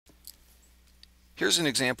Here's an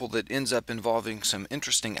example that ends up involving some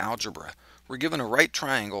interesting algebra. We're given a right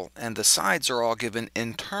triangle and the sides are all given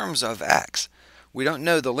in terms of x. We don't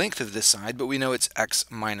know the length of this side, but we know it's x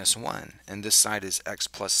minus 1, and this side is x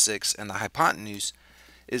plus 6, and the hypotenuse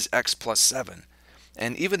is x plus 7.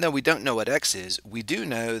 And even though we don't know what x is, we do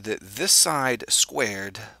know that this side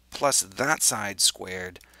squared plus that side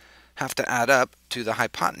squared have to add up to the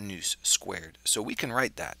hypotenuse squared. So we can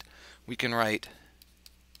write that. We can write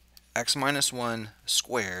x minus 1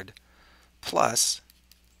 squared plus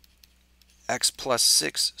x plus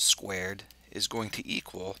 6 squared is going to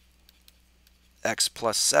equal x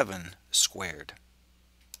plus 7 squared.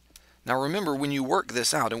 Now remember, when you work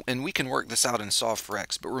this out, and we can work this out and solve for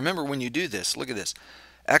x, but remember when you do this, look at this.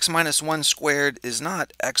 X minus 1 squared is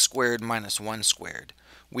not x squared minus 1 squared.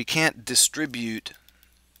 We can't distribute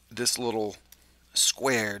this little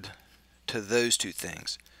squared to those two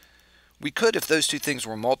things. We could if those two things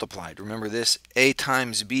were multiplied. Remember this, a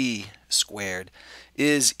times b squared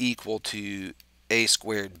is equal to a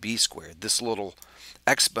squared b squared. This little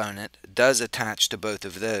exponent does attach to both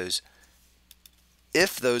of those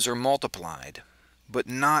if those are multiplied, but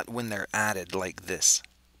not when they're added like this.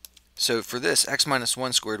 So for this x minus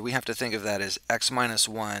 1 squared, we have to think of that as x minus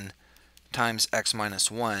 1 times x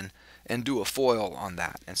minus 1 and do a FOIL on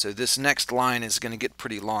that. And so this next line is going to get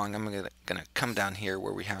pretty long. I'm going to come down here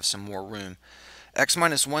where we have some more room. X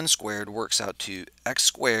minus 1 squared works out to x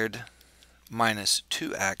squared minus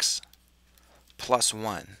 2x plus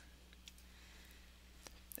 1.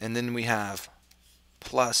 And then we have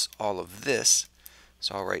plus all of this.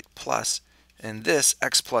 So I'll write plus. And this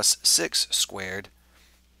x plus 6 squared,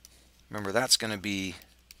 remember that's going to be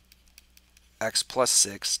x plus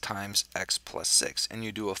 6 times x plus 6, and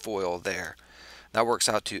you do a FOIL there. That works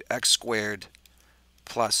out to x squared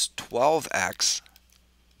plus 12x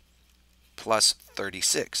plus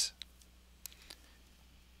 36.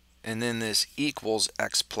 And then this equals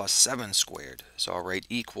x plus 7 squared. So I'll write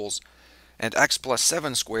equals, and x plus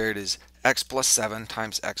 7 squared is x plus 7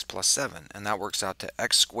 times x plus 7, and that works out to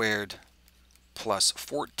x squared plus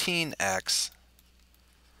 14x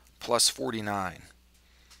plus 49.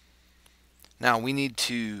 Now we need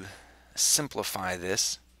to simplify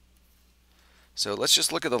this. So let's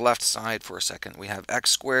just look at the left side for a second. We have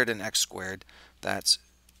x squared and x squared. That's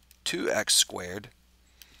 2x squared.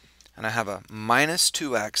 And I have a minus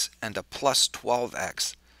 2x and a plus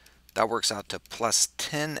 12x. That works out to plus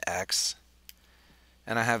 10x.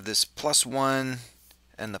 And I have this plus 1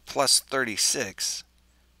 and the plus 36.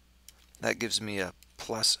 That gives me a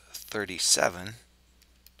plus 37.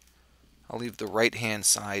 I'll leave the right-hand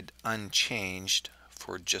side unchanged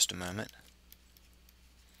for just a moment.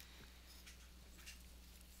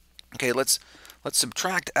 Okay, let's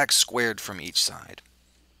subtract x squared from each side.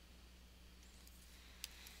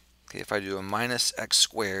 Okay, if I do a minus x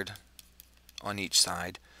squared on each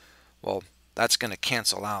side, well, that's going to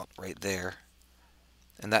cancel out right there.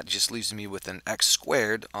 And that just leaves me with an x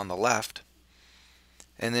squared on the left.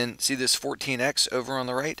 And then see this 14x over on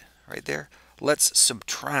the right there? Let's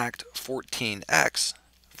subtract 14x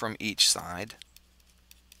from each side.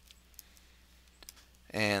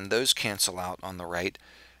 And those cancel out on the right.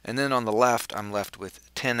 And then on the left, I'm left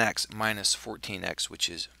with 10x minus 14x, which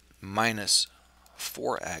is minus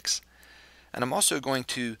 4x. And I'm also going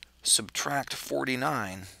to subtract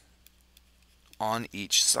 49 on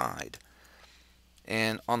each side.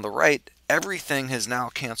 And on the right, everything has now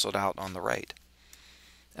canceled out on the right.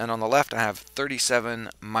 And on the left, I have 37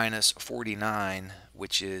 minus 49,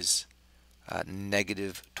 which is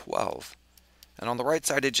negative 12. And on the right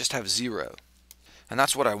side, I just have 0. And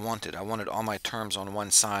that's what I wanted. I wanted all my terms on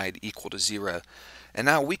one side equal to 0. And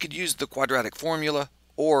now we could use the quadratic formula,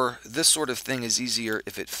 or this sort of thing is easier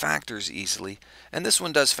if it factors easily. And this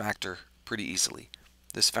one does factor pretty easily.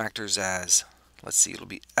 This factors as, let's see, it'll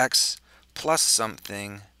be x plus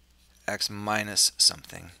something, x minus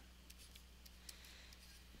something.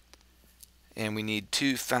 And we need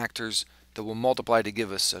two factors that will multiply to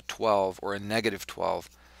give us a 12 or a negative 12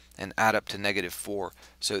 and add up to negative 4.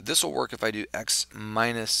 So this will work if I do x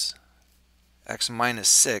minus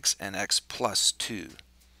 6 and x plus 2.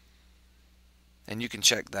 And you can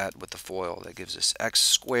check that with the FOIL. That gives us x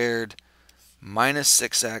squared minus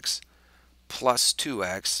 6x plus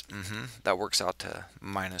 2x. That works out to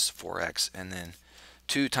minus 4x. And then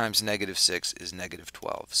 2 times negative 6 is negative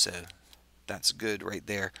 12. So that's good right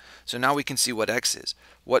there. So now we can see what x is.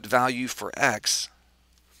 What value for x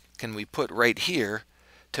can we put right here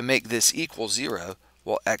to make this equal 0?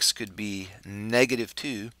 Well, x could be negative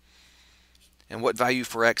 2. And what value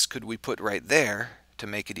for x could we put right there to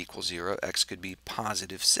make it equal 0. X could be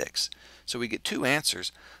positive 6. So we get two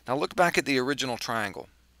answers. Now look back at the original triangle.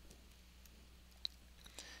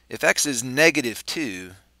 If x is negative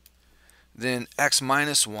 2, then x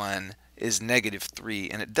minus 1 is negative 3,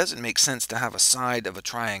 and it doesn't make sense to have a side of a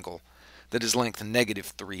triangle that is length negative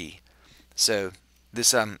 3. So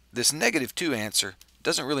this negative 2 answer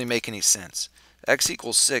doesn't really make any sense. X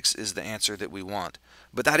equals 6 is the answer that we want,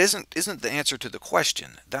 but that isn't the answer to the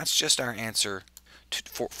question. That's just our answer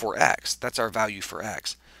for x. That's our value for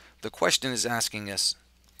x. The question is asking us,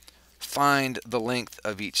 find the length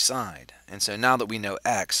of each side. And so now that we know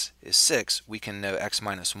x is 6, we can know x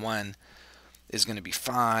minus 1 is going to be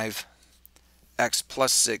 5, x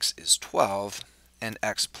plus 6 is 12, and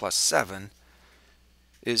x plus 7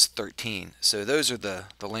 is 13. So those are the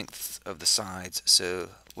lengths of the sides. So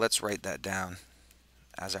let's write that down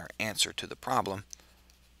as our answer to the problem.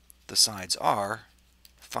 The sides are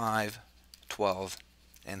 5, 12,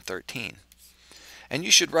 and 13. And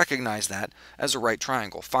you should recognize that as a right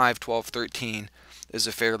triangle. 5, 12, 13 is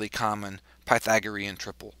a fairly common Pythagorean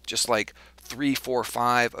triple. Just like 3, 4,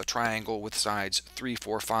 5, a triangle with sides 3,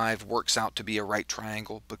 4, 5 works out to be a right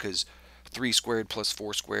triangle because 3 squared plus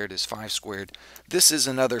 4 squared is 5 squared. This is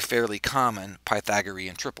another fairly common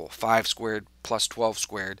Pythagorean triple. 5 squared plus 12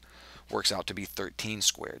 squared works out to be 13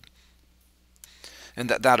 squared. And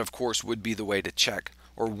that of course would be the way to check,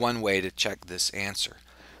 or one way to check this answer.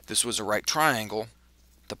 This was a right triangle.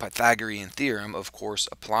 The Pythagorean theorem, of course,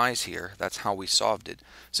 applies here. That's how we solved it.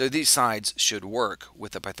 So these sides should work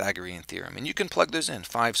with the Pythagorean theorem. And you can plug those in.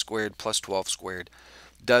 5 squared plus 12 squared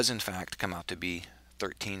does in fact come out to be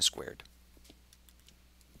 13 squared.